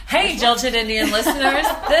Hey, Jilted Indian listeners.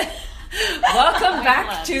 Welcome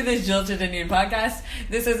back to the Jilted Indian podcast.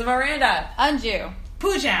 This is Miranda. Anju.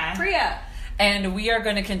 Pooja. Priya. And we are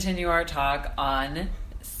going to continue our talk on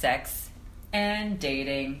sex and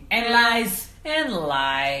dating. And lies. And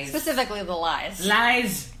lies. Specifically the lies.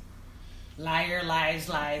 Lies. Liar, lies.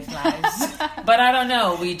 But I don't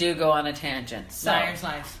know. We do go on a tangent. So Liars,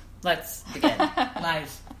 lies. let's begin.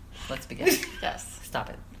 Lies. Let's begin. Yes. Stop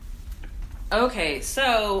it. Okay,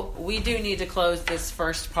 so we do need to close this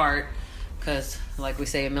first part because, like we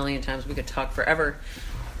say a million times, we could talk forever.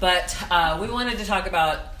 But we wanted to talk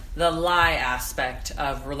about the lie aspect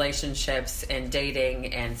of relationships and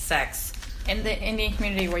dating and sex. In the Indian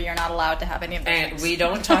community where you're not allowed to have any of those And things. we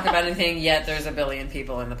don't talk about anything yet. There's a billion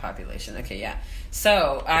people in the population. Okay, yeah.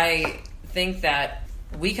 So I think that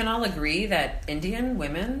we can all agree that Indian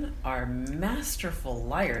women are masterful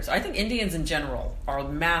liars. I think Indians in general are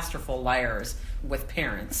masterful liars with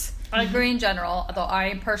parents. I agree in general, although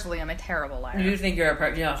I personally am a terrible liar. You think you're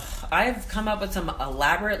I've come up with some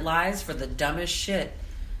elaborate lies for the dumbest shit.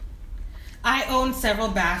 I own several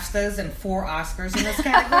BAFTAs and 4 Oscars in this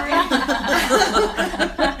category.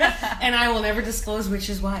 And I will never disclose which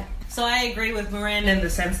is what. So I agree with Miranda in the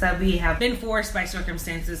sense that we have been forced by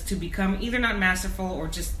circumstances to become either not masterful or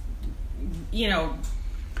just,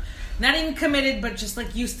 not even committed, but just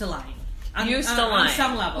like used to lying. Used to lying. On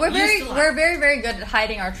some level. We're Used to lying. very, very good at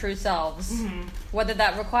hiding our true selves. Mm-hmm. Whether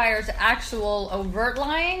that requires actual overt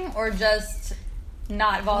lying or just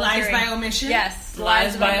not volunteering. Lies by omission? Yes.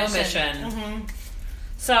 Lies by omission. Mm-hmm.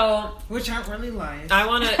 So, which aren't really lies.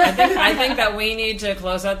 I think that we need to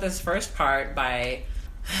close out this first part by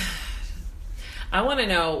I want to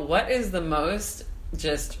know what is the most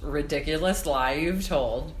just ridiculous lie you've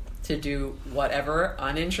told to do whatever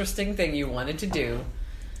uninteresting thing you wanted to do.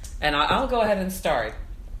 And I'll go ahead and start.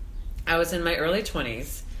 I was in my early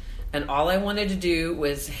 20s, and all I wanted to do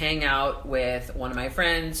was hang out with one of my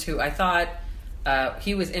friends who I thought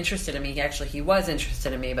he was interested in me. He was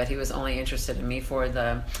interested in me, but he was only interested in me for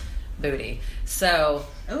the booty. So,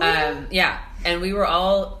 yeah. And we were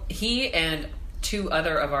all, he and 2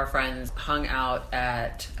 other of our friends hung out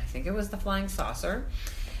at, I think it was the Flying Saucer.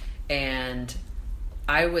 And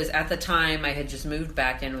I was, at the time, I had just moved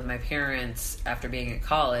back in with my parents after being at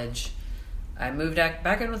college. I moved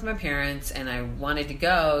back in with my parents, and I wanted to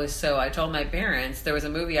go, so I told my parents there was a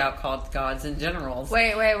movie out called Gods and Generals.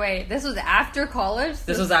 Wait. This was after college?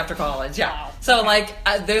 This was after college, yeah. Wow. So,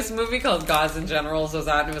 this movie called Gods and Generals was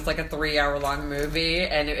out, and it was like a 3-hour-long movie,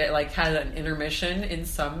 and it had an intermission in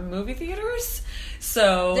some movie theaters.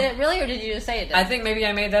 So... Did it really, or did you just say it did? I think maybe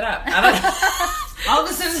I made that up. I don't know. All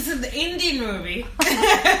of a sudden it's an Indian movie.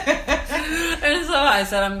 And so I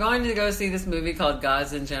said, I'm going to go see this movie called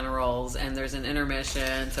Gods and Generals, and there's an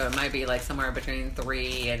intermission, so it might be somewhere between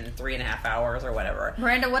 3 and 3.5 hours or whatever.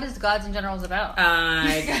 Miranda, what is Gods and Generals about?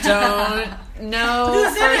 I don't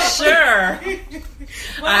know for sure.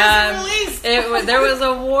 When was it released? There was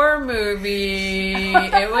a war movie.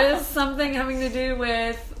 It was something having to do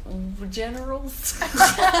with generals.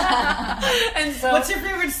 And so, what's your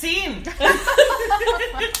favorite scene?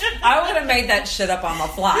 I would have made that shit up on the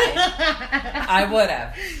fly. I would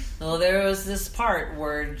have. Well, there was this part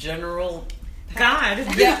where General God.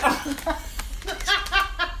 Yeah.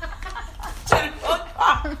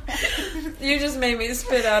 You just made me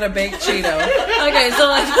spit out a baked Cheeto. Okay,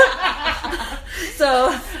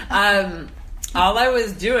 so all I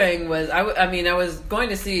was doing was, I was going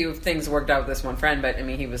to see if things worked out with this one friend, but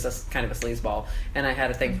he was just kind of a sleazeball, and I had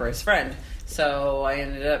a thing for his friend, so I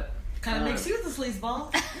ended up... Kind of makes you the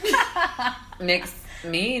sleazeball. Makes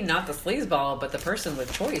me not the sleazeball, but the person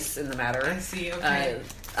with choice in the matter. I see, okay.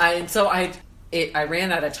 I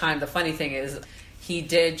ran out of time. The funny thing is, he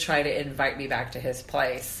did try to invite me back to his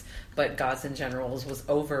place, but Gods and Generals was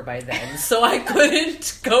over by then, so I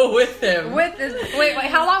couldn't go with him. Wait,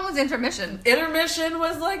 how long was intermission? Intermission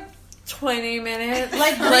was 20 minutes. Real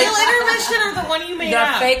intermission or the one you made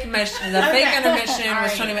up? The fake intermission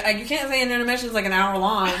was 20 minutes. You can't say an intermission is an hour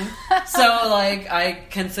long. So, I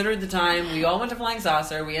considered the time. We all went to Flying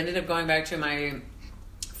Saucer. We ended up going back to my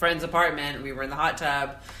friend's apartment. We were in the hot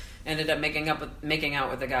tub. Ended up making out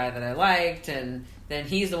with the guy that I liked. And then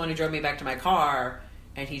he's the one who drove me back to my car.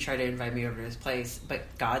 And he tried to invite me over to his place.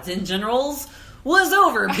 But Gods and Generals was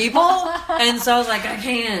over, people. And so I was like, I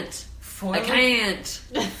can't. Foiled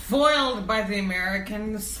by the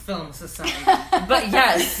American Film Society. But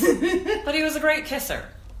yes. But he was a great kisser.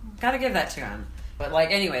 Gotta give that to him. But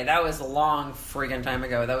anyway, that was a long freaking time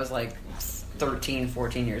ago. That was 13,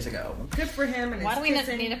 14 years ago. Good for him. And why do we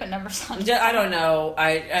need to put numbers on? I don't know.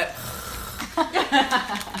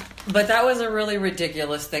 But that was a really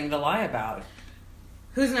ridiculous thing to lie about.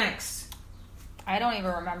 Who's next? I don't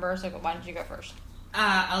even remember, so why don't you go first?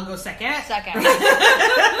 I'll go second. Second.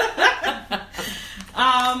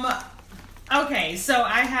 Okay, so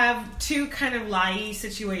I have two kind of lie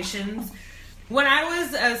situations. When I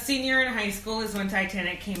was a senior in high school is when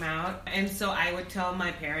Titanic came out, and so I would tell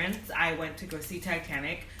my parents I went to go see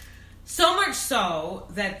Titanic. So much so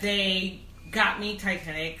that they got me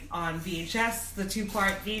Titanic on VHS, the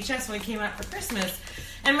 2-part VHS when it came out for Christmas.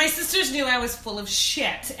 And my sisters knew I was full of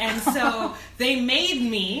shit. And so they made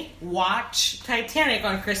me watch Titanic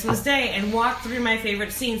on Christmas Day and walk through my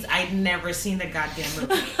favorite scenes. I'd never seen the goddamn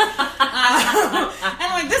movie. And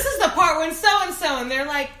I'm like, this is the part when so-and-so. And they're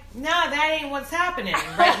like, no, that ain't what's happening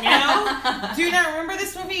right now. Do you not remember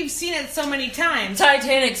this movie? You've seen it so many times.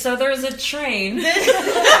 Titanic, so there's a train.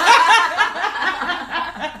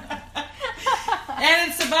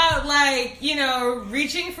 And it's about, like, you know,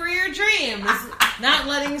 reaching for your dreams, not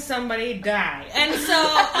letting somebody die. And so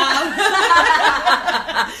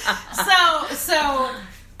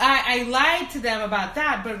I lied to them about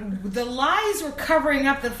that, but the lies were covering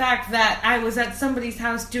up the fact that I was at somebody's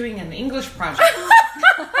house doing an English project.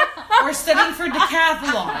 Or studying for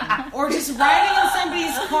decathlon. Or just riding in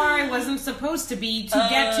somebody's car I wasn't supposed to be to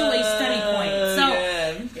get to a study point.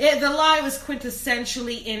 So the lie was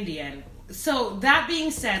quintessentially Indian. So that being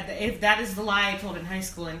said, if that is the lie I told in high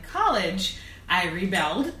school and college, I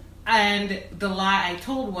rebelled. And the lie I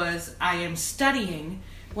told was I am studying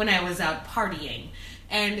when I was out partying.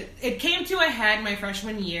 And it came to a head my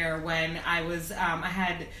freshman year when I was, I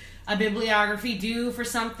had a bibliography due for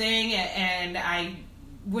something, and I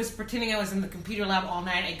was pretending I was in the computer lab all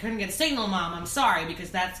night. I couldn't get signal, Mom. I'm sorry,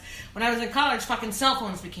 because that's when I was in college, fucking cell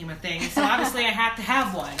phones became a thing. So obviously I had to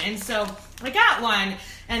have one. And so I got one,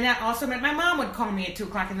 and that also meant my mom would call me at 2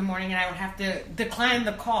 o'clock in the morning, and I would have to decline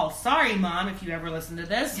the call. Sorry, Mom, if you ever listen to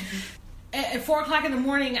this. At 4 o'clock in the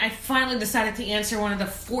morning, I finally decided to answer one of the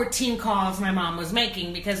 14 calls my mom was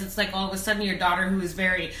making, because it's like all of a sudden your daughter, who is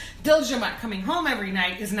very diligent about coming home every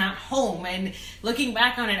night, is not home. And looking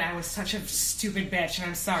back on it, I was such a stupid bitch, and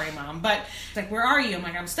I'm sorry, Mom. But it's like, where are you? I'm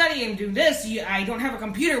like, I'm studying, I'm doing this. I don't have a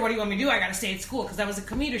computer. What do you want me to do? I got to stay at school, because I was a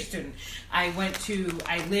commuter student. I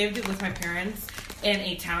lived with my parents in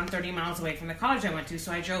a town 30 miles away from the college I went to,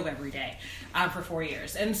 so I drove every day for 4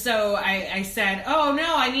 years. And so I said, oh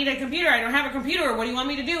no, I need a computer. I don't have a computer. What do you want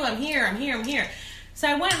me to do? I'm here. So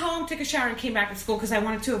I went home, took a shower, and came back to school because I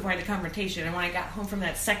wanted to avoid the confrontation. And when I got home from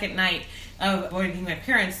that second night of avoiding my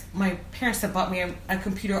parents had bought me a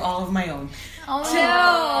computer all of my own. Oh,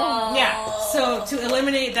 no. Yeah. So to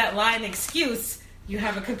eliminate that lie and excuse, you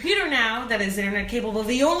have a computer now that is internet capable,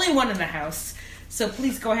 the only one in the house. So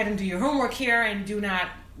please go ahead and do your homework here and do not,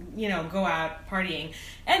 go out partying.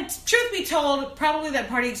 And truth be told, probably that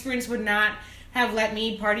party experience would not have let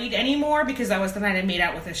me party anymore, because that was the night I made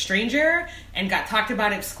out with a stranger and got talked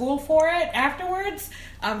about at school for it afterwards.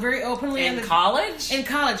 Very openly. In college? In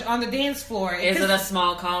college, on the dance floor. Is it a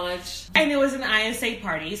small college? And it was an ISA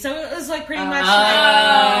party, so it was like pretty much for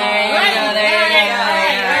now.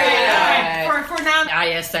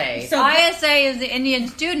 ISA. So ISA is the Indian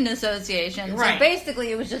Student Association. Right. So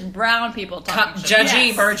basically, it was just brown people talking.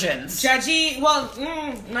 Judgy virgins. Judgy,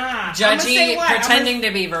 nah. Judgy pretending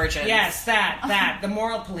to be virgins. Yes, that the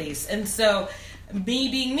moral police. And so, me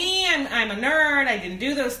being me, I'm a nerd. I didn't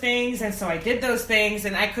do those things, and so I did those things,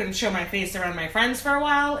 and I couldn't show my face around my friends for a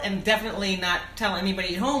while, and definitely not tell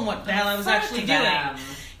anybody at home what the hell I was actually doing.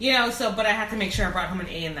 But I had to make sure I brought home an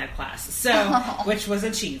A in that class, so which was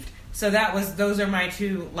achieved. So those are my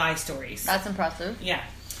two lie stories. That's impressive. Yeah.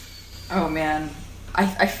 Oh man,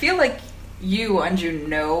 I feel like you, Anju,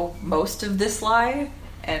 know most of this lie.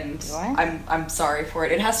 And I'm sorry for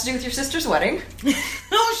it. It has to do with your sister's wedding.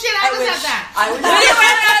 Oh shit! I was at that.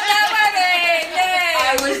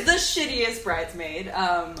 I was the shittiest bridesmaid.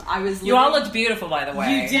 You all looked beautiful, by the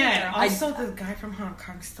way. You did. Also, the guy from Hong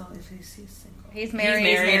Kong still is single. He's married.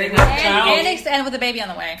 And with a baby on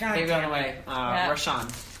the way. Baby on the way. Roshan.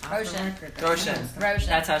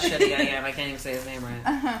 That's how shitty I am. I can't even say his name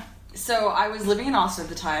right. So I was living in Austin at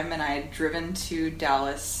the time, and I had driven to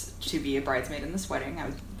Dallas to be a bridesmaid in this wedding. I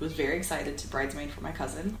was very excited to bridesmaid for my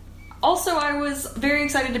cousin. Also, I was very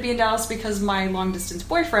excited to be in Dallas because my long-distance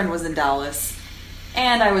boyfriend was in Dallas,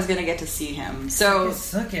 and I was going to get to see him. So,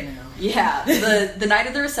 yeah, the night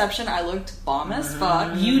of the reception, I looked bomb as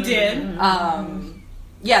fuck. You did.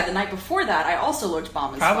 Yeah, the night before that, I also looked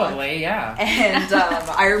bomb as fuck. Probably, yeah. And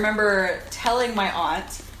I remember telling my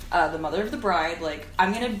aunt, the mother of the bride, like,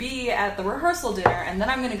 I'm going to be at the rehearsal dinner, and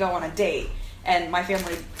then I'm going to go on a date. And my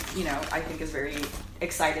family, I think is very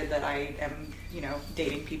excited that I am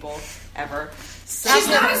dating people ever. So, She's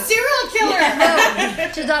not a serial killer.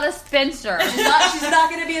 No, she's not a spinster. she's not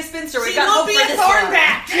going to be a spinster. We She got won't hope be for a this one.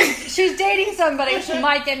 thornback. She's dating somebody. She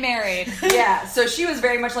might get married. Yeah, so she was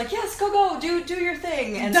very much like, yes, go, do your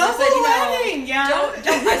thing. And Double so I said, wedding, yeah.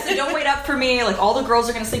 I said, don't wait up for me. Like, all the girls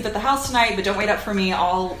are going to sleep at the house tonight, but don't wait up for me. I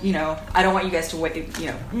don't want you guys to wait,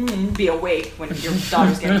 be awake when your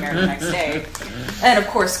daughter's getting married the next day. And of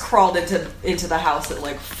course, crawled into the house at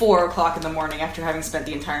like 4 o'clock in the morning after having spent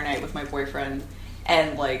the entire night with my boyfriend.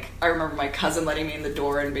 And like, I remember my cousin letting me in the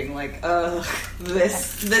door and being like, ugh,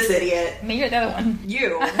 this idiot. Me or the other one?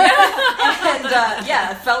 You.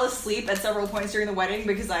 And fell asleep at several points during the wedding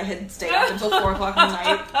because I had stayed up until 4 o'clock in the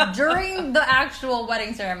night. During the actual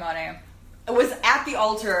wedding ceremony. I was at the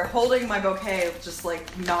altar holding my bouquet, just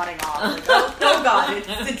like nodding off. Like, oh God,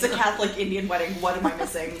 it's a Catholic Indian wedding. What am I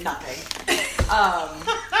missing? Nothing.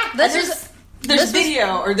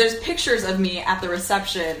 There's pictures of me at the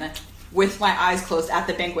reception with my eyes closed at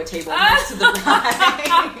the banquet table next to the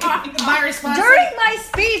bride. My response During my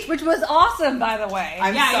speech, which was awesome, by the way.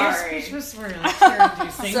 I'm sorry. Your speech was really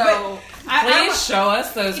tear-inducing. So Please show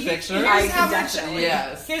us those pictures. I Here's how can much- definitely.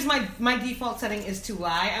 Yes. Here's my default setting is to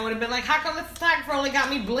lie. I would have been like, how come the photographer only got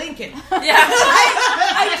me blinking? Yeah.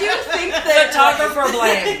 I do think that Photographer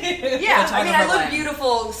blame. Yeah, I mean, I look blame.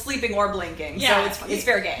 beautiful sleeping or blinking, Yeah. so it's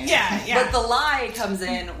fair game. Yeah. But the lie comes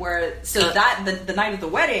in where, the night of the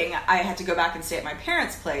wedding, I had to go back and stay at my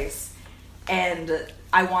parents' place, and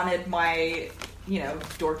I wanted my,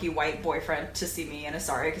 dorky white boyfriend to see me in a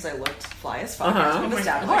sari because I looked fly as fuck. Uh-huh. As we've Oh my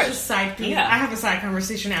established. God. Just side piece. Yeah. I have a side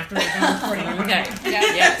conversation after we're done recording. Okay.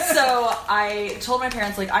 Yes. So I told my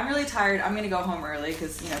parents, like, I'm really tired. I'm going to go home early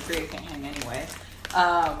because, Priya can't hang anyway.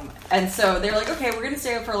 And so they were like, okay, we're going to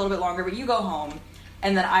stay up for a little bit longer, but you go home.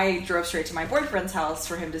 And then I drove straight to my boyfriend's house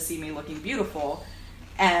for him to see me looking beautiful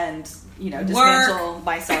and, dismantle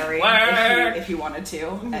my sari if he wanted to.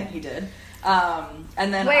 And he did.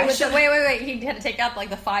 And then Wait. He had to take out like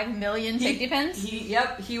the 5 million safety pins?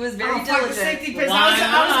 He was very Oh, fuck the diligent. safety pins. Why I was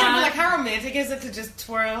gonna be not? like, how romantic is it to just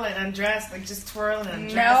twirl and undress? Like, just twirl and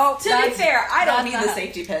undress? No. To be fair, I don't that's need not- the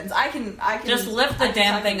safety pins. I can Just lift the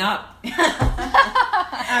damn thing up.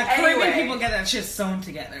 Caribbean Anyway. people get that shit sewn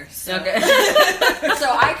together. So. Okay. So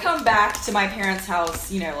I come back to my parents'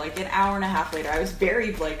 house, like an hour and a half later. I was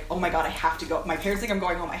very like, oh my God, I have to go. My parents think I'm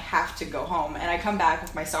going home. I have to go home. And I come back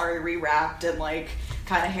with my sari rewrapped and like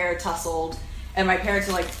kind of hair tousled. And my parents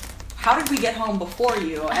are like, how did we get home before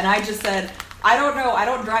you? And I just said, I don't know. I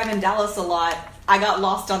don't drive in Dallas a lot. I got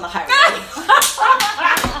lost on the highway.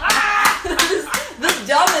 the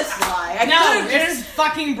dumbest lie. I No, could've it just- is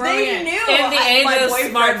fucking They brilliant. knew In the age my of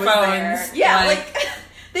boyfriend was there. smartphones, Yeah, like-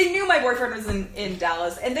 they knew my boyfriend was in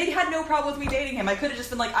Dallas, and they had no problem with me dating him. I could have just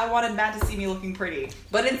been like, I wanted Matt to see me looking pretty.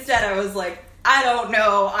 But instead I was like, I don't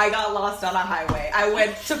know, I got lost on a highway. I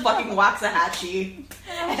went to fucking Waxahachie,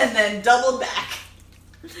 and then doubled back.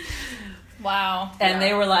 Wow. And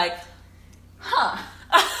they were like, Huh.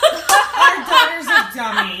 Our daughter's a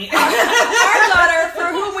dummy. Our daughter, for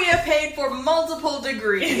whom we have paid for multiple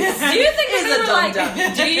degrees, do you think is that a they were dumb like,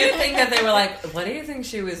 dummy. do you think that they were like, what do you think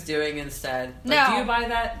she was doing instead? Like, No. do you buy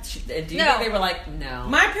that? Do you No. think they were like, no?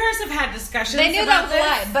 My parents have had discussions They knew about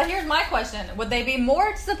that was a this. lie. But here's my question. Would they be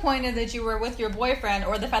more disappointed that you were with your boyfriend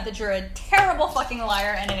or the fact that you're a terrible fucking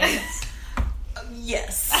liar and an idiot?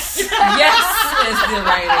 Yes. Yes is the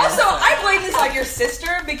right Also, answer. I blame this on your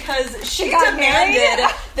sister because she got demanded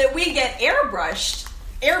married? that we get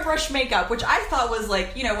airbrush makeup, which I thought was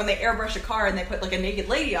like, when they airbrush a car and they put like a naked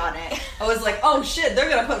lady on it. I was like, oh shit, they're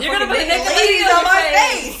gonna put You're fucking gonna put a naked naked ladies lady on on my your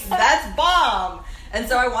face. face. That's bomb. And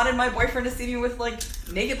so I wanted my boyfriend to see me with like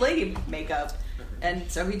naked lady makeup, and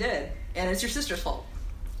so he did. And it's your sister's fault.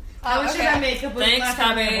 How much of that makeup was Thanks, left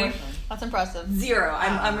on your Tabby. boyfriend? That's impressive. 0.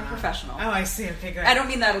 I'm a professional. Oh, I see. Okay, good. I don't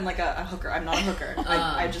mean that in like a hooker. I'm not a hooker.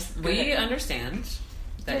 I just we understand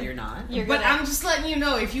that you're not. You're But good at- I'm just letting you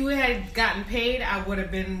know, if you had gotten paid, I would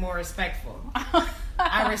have been more respectful.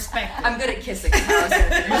 I respect it. I'm good at kissing. That's how I was gonna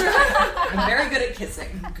finish that. I'm very good at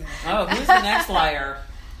kissing. Oh, who's the next liar?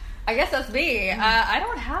 I guess that's me. I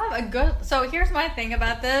don't have a good... So here's my thing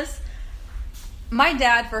about this. My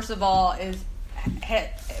dad, first of all, is...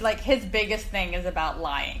 Like, his biggest thing is about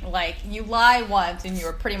lying. Like, you lie once and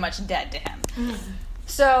you're pretty much dead to him.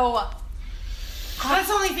 So...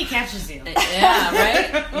 That's only if he catches you. Yeah,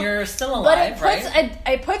 right? You're still But alive, right?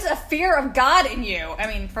 it puts a fear of God in you. I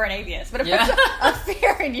mean, for an atheist, but it Yeah. puts a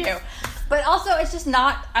fear in you. But also, it's just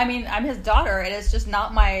not. I mean, I'm his daughter. It is just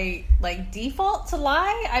not my default to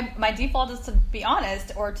lie. My default is to be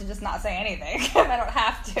honest or to just not say anything if I don't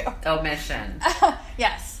have to. Omission.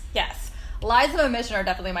 Yes. Lies of omission are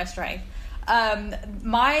definitely my strength.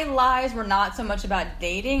 My lies were not so much about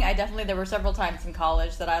dating. There were several times in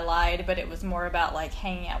college that I lied, but it was more about like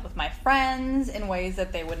hanging out with my friends in ways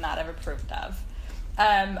that they would not have approved of.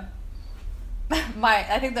 I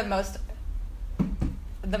think the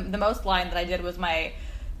most lying that I did was the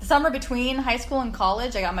summer between high school and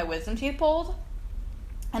college. I got my wisdom teeth pulled,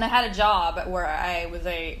 and I had a job where I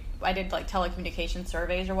did like telecommunication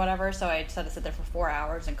surveys or whatever. So I just had to sit there for 4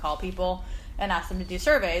 hours and call people and ask them to do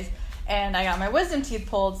surveys. And I got my wisdom teeth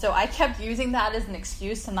pulled, so I kept using that as an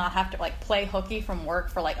excuse to not have to like play hooky from work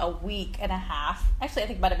for like a week and a half. Actually, I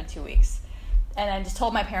think it might have been 2 weeks. And I just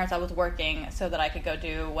told my parents I was working so that I could go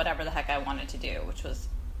do whatever the heck I wanted to do, which was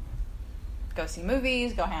go see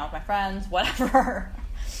movies, go hang out with my friends, whatever.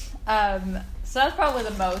 So that's probably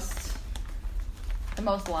the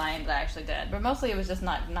most lying that I actually did. But mostly it was just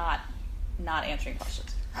not answering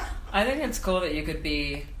questions. I think it's cool that you could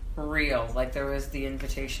be real. Like, there was the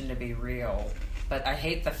invitation to be real. But I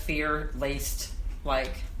hate the fear-laced,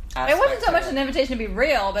 like, aspect. It wasn't so much an invitation to be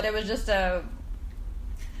real, but it was just a...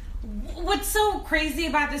 What's so crazy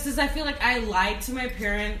about this is I feel like I lied to my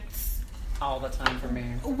parents all the time for me.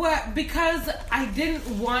 Because I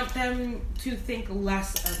didn't want them to think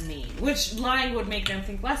less of me, which lying would make them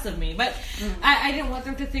think less of me. But I didn't want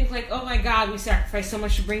them to think like, oh my God, we sacrificed so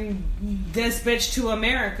much to bring this bitch to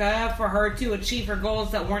America for her to achieve her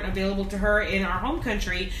goals that weren't available to her in our home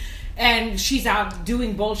country, and she's out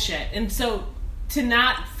doing bullshit. And so to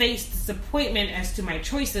not face disappointment as to my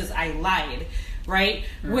choices, I lied. Right?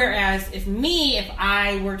 Whereas if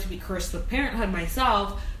I were to be cursed with parenthood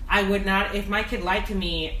myself, I would not, if my kid lied to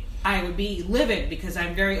me, I would be livid because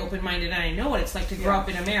I'm very open-minded and I know what it's like to grow up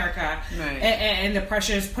in America. Right. And the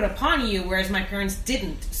pressure is put upon you, whereas my parents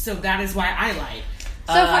didn't. So that is why I lied.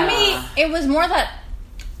 So for me, it was more that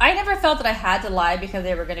I never felt that I had to lie because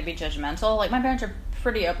they were going to be judgmental. Like, my parents are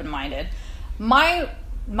pretty open-minded. My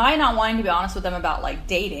not wanting to be honest with them about like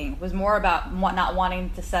dating was more about not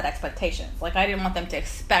wanting to set expectations. Like, I didn't want them to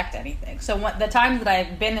expect anything. So the times that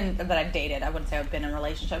I've dated, I wouldn't say I've been in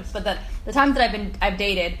relationships, but the times that I've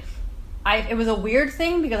dated, it was a weird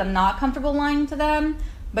thing because I'm not comfortable lying to them.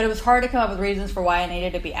 But it was hard to come up with reasons for why I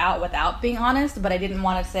needed to be out without being honest. But I didn't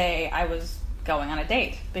want to say I was going on a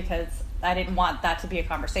date because I didn't want that to be a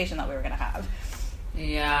conversation that we were going to have.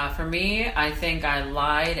 Yeah, for me, I think I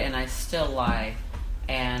lied and I still lie.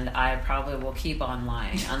 And I probably will keep on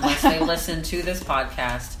lying unless they listen to this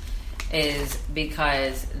podcast, is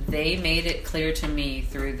because they made it clear to me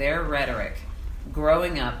through their rhetoric,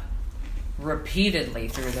 growing up repeatedly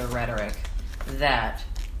through their rhetoric, that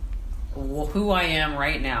who I am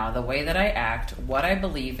right now, the way that I act, what I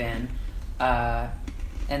believe in, and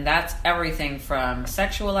that's everything from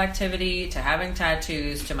sexual activity to having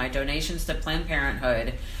tattoos to my donations to Planned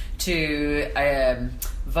Parenthood to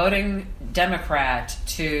voting Democrat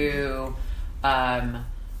to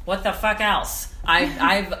what the fuck else? I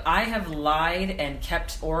have lied and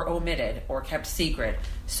kept or omitted or kept secret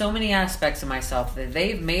so many aspects of myself that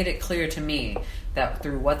they've made it clear to me that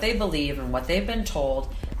through what they believe and what they've been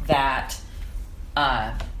told that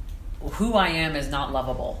who I am is not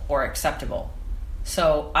lovable or acceptable.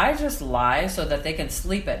 So I just lie so that they can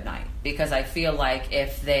sleep at night, because I feel like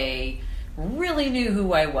if they really knew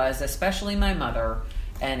who I was, especially my mother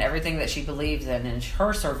and everything that she believes in, and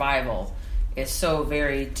her survival is so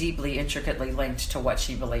very deeply, intricately linked to what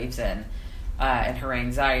she believes in, and her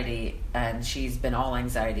anxiety, and she's been all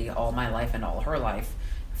anxiety all my life and all her life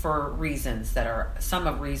for reasons that are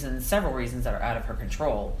several reasons that are out of her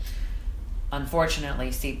control,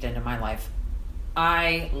 unfortunately seeped into my life.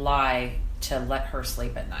 I lie to let her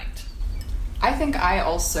sleep at night. I think I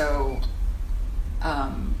also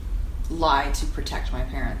lie to protect my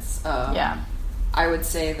parents. Yeah. I would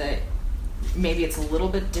say that maybe it's a little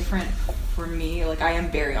bit different for me. Like, I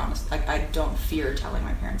am very honest. Like, I don't fear telling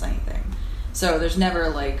my parents anything. So there's never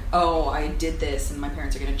like, oh, I did this and my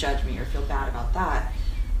parents are going to judge me or feel bad about that.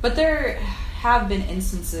 But there have been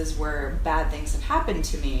instances where bad things have happened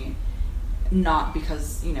to me, not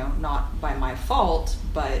because, not by my fault,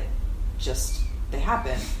 but just they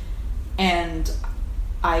happen. And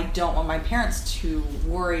I don't want my parents to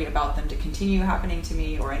worry about them to continue happening to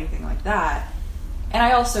me or anything like that. And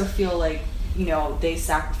I also feel like, they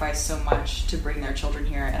sacrifice so much to bring their children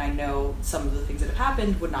here, and I know some of the things that have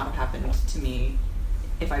happened would not have happened to me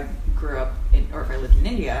if I grew up or if I lived in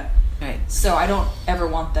India. Right. So I don't ever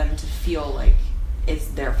want them to feel like it's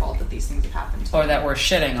their fault that these things have happened to Or me. that we're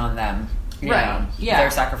shitting on them. Right. Yeah.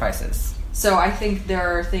 Their sacrifices. So I think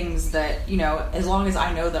there are things that, as long as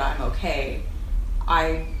I know that I'm okay,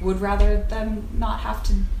 I would rather them not have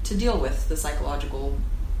to deal with the psychological,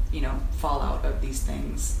 fallout of these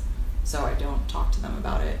things. so I don't talk to them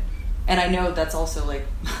about it. And I know that's also, like,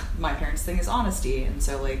 my parents' thing is honesty, and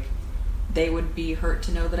so, like, they would be hurt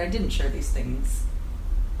to know that I didn't share these things.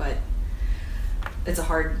 But it's a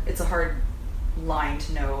hard line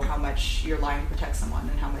to know how much you're lying to protect someone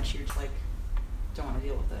and how much you're just, like, don't want to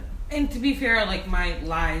deal with it. And to be fair, like, my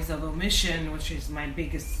lies of omission, which is my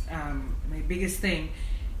biggest thing,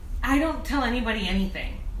 I don't tell anybody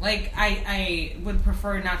anything. Like, I would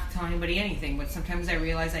prefer not to tell anybody anything, but sometimes I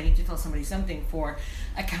realize I need to tell somebody something for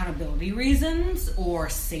accountability reasons, or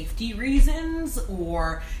safety reasons,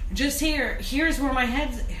 or just here's where my head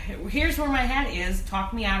is,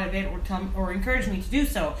 talk me out of it, or encourage me to do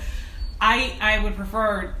so. I would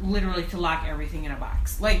prefer literally to lock everything in a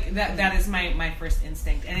box. Like, that is my first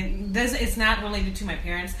instinct. And it's not related to my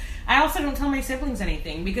parents. I also don't tell my siblings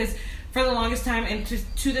anything, because for the longest time, and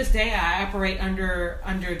to this day, I operate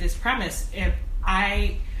under this premise.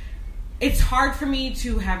 It's hard for me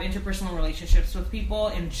to have interpersonal relationships with people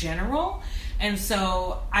in general, and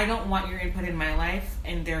so I don't want your input in my life,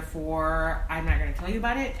 and therefore I'm not going to tell you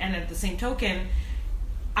about it. And at the same token,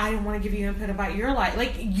 I don't want to give you input about your life.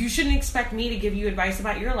 Like, you shouldn't expect me to give you advice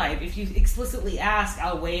about your life. If you explicitly ask,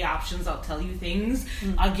 I'll weigh options, I'll tell you things,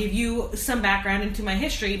 I'll give you some background into my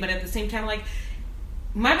history, but at the same time, like,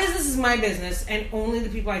 my business is my business, and only the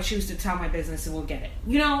people I choose to tell my business will get it.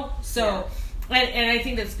 You know? So, and I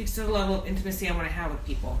think that speaks to the level of intimacy I want to have with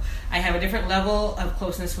people. I have a different level of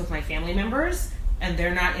closeness with my family members, and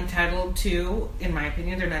they're not entitled to, in my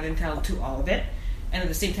opinion, they're not entitled to all of it. And at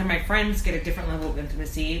the same time, my friends get a different level of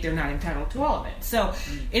intimacy. They're not entitled to all of it. So,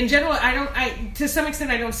 in general, to some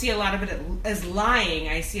extent, I don't see a lot of it as lying.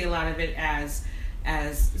 I see a lot of it as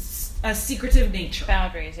a secretive nature.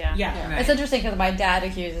 Boundaries, yeah. Yeah. It's interesting because my dad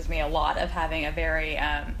accuses me a lot of having a very,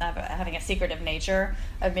 having a secretive nature,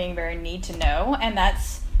 of being very need to know, and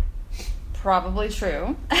that's probably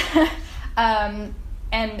true. But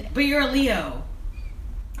you're a Leo.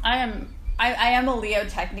 I am a Leo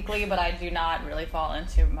technically, but I do not really fall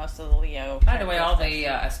into most of the Leo. By the way, all the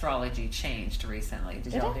astrology changed recently.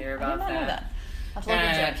 Did y'all hear about that? I did not know that.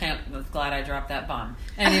 I'm glad I dropped that bomb.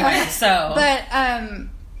 Anyway, so.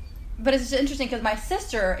 But it's interesting because my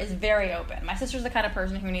sister is very open. My sister's the kind of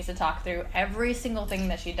person who needs to talk through every single thing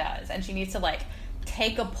that she does, and she needs to, like,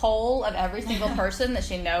 take a poll of every single person that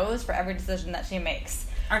she knows for every decision that she makes.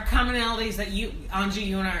 Our commonalities that Anji,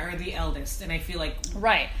 you and I are the eldest, and I feel like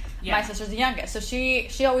right. Yeah. My sister's the youngest, so she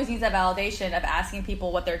always needs that validation of asking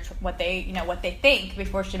people what they think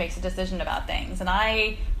before she makes a decision about things, and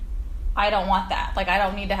I don't want that. Like, I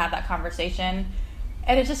don't need to have that conversation.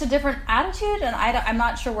 And it's just a different attitude, and I'm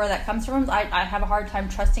not sure where that comes from. I have a hard time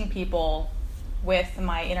trusting people with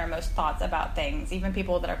my innermost thoughts about things. Even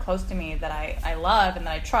people that are close to me that I love and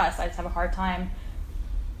that I trust, I just have a hard time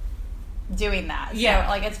doing that. Yeah. So,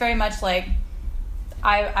 like, it's very much like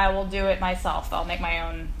I will do it myself. I'll make my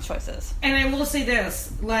own choices. And I will say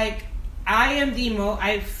this, like, I am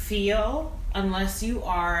I feel, unless you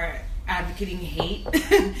are advocating hate,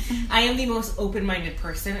 I am the most open-minded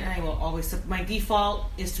person, and I will always. My default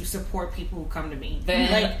is to support people who come to me.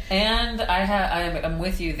 I'm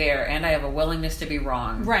with you there, and I have a willingness to be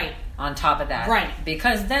wrong. Right. On top of that, right?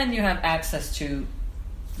 Because then you have access to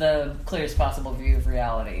the clearest possible view of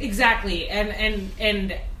reality. Exactly,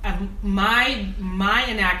 and my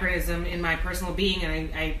anachronism in my personal being,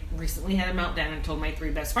 and I recently had a meltdown and told my 3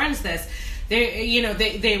 best friends this.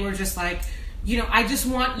 They were just like, I just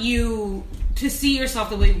want you to see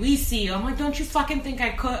yourself the way we see you. I'm like, don't you fucking think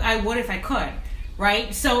I would if I could,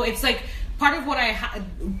 right? So it's like, part of what I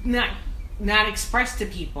not expressed to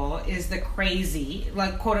people is the crazy,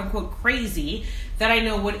 like, quote unquote crazy, that I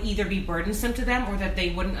know would either be burdensome to them or that they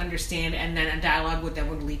wouldn't understand, and then a dialogue with them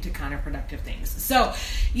would lead to counterproductive things. So,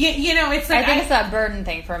 it's like, I think it's that burden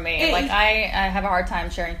thing for me. I have a hard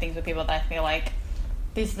time sharing things with people that I feel like,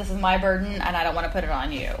 this is my burden, and I don't want to put it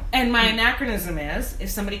on you. And my anachronism is, if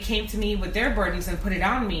somebody came to me with their burdens and put it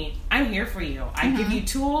on me, I'm here for you. I give you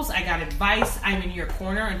tools, I got advice, I'm in your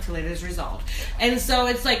corner until it is resolved. And so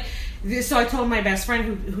it's like, so I told my best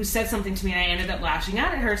friend who said something to me, and I ended up lashing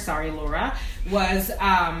out at her, sorry Laura, was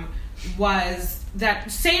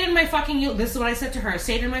that, say it in my fucking, this is what I said to her,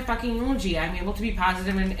 say it in my fucking eulogy, I'm able to be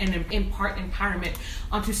positive and impart empowerment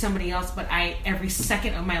onto somebody else, but every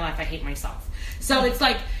second of my life I hate myself. So it's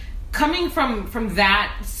like, coming from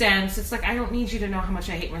that sense, it's like, I don't need you to know how much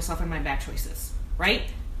I hate myself and my bad choices, right?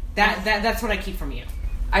 That's what I keep from you.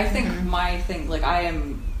 I think my thing, like, I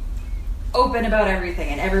am open about everything,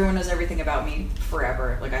 and everyone knows everything about me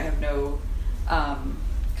forever. Like, I have no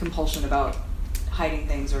compulsion about hiding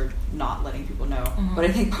things or not letting people know. But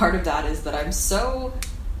I think part of that is that I'm so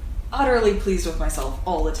utterly pleased with myself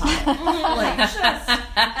all the time. Like, just, and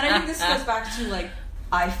I think this goes back to, like,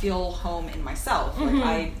 I feel home in myself. Like,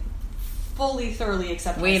 I fully, thoroughly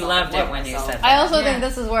accept We myself. loved love it when you myself. said that. I also Yeah. think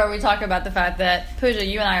this is where we talk about the fact that Pooja,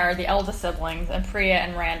 you and I are the eldest siblings, and Priya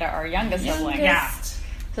and Randa are youngest siblings. Yeah.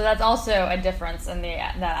 So that's also a difference in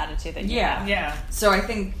that attitude that you Yeah. have. Yeah. So I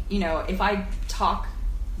think, you know, if I talk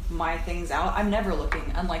my things out, I'm never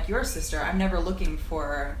looking, unlike your sister, I'm never looking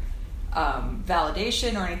for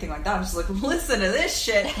validation or anything like that. I'm just like, listen to this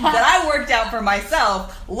shit that I worked out for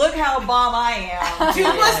myself. Look how bomb I am. 2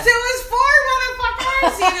 plus 2 is 4,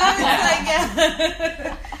 motherfuckers. You know, it's like,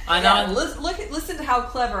 yeah. And Yeah, on- listen to how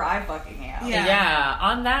clever I fucking am. Yeah. Yeah,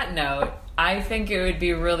 on that note, I think it would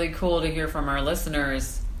be really cool to hear from our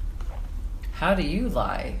listeners. How do you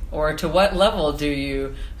lie? Or to what level have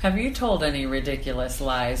you told any ridiculous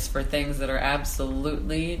lies for things that are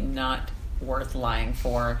absolutely not worth lying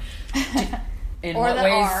for? In Or what that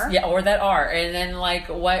ways? are. Yeah, or that are. And then, like,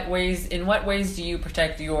 in what ways do you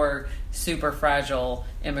protect your super fragile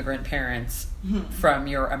immigrant parents from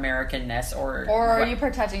your Americanness, or Or are you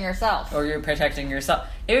protecting yourself? or you're protecting yourself?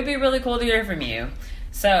 It would be really cool to hear from you.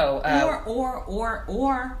 So,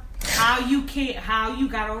 Or how you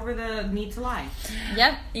got over the need to lie.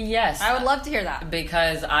 Yep. yes, I would love to hear that.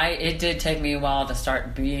 because it did take me a while to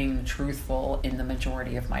start being truthful in the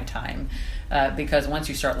majority of my time. Because once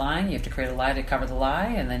you start lying, you have to create a lie to cover the lie,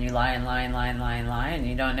 and then you lie and lie and lie and lie and lie, and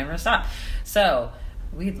you don't never stop. So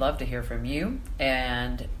we'd love to hear from you.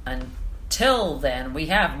 And until then, we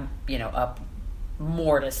have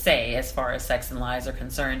more to say as far as sex and lies are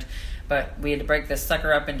concerned. But we had to break this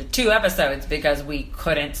sucker up into 2 episodes because we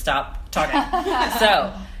couldn't stop talking.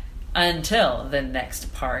 So until the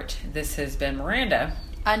next part, this has been Miranda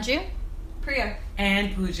Anju? Priya.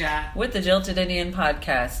 And Pooja. with the Jilted Indian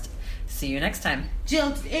podcast. See you next time.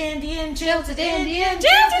 Jilted Indian, Jilted Indian,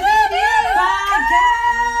 Jilted Indian. Bye,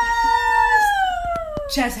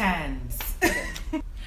 guys. Chest hands.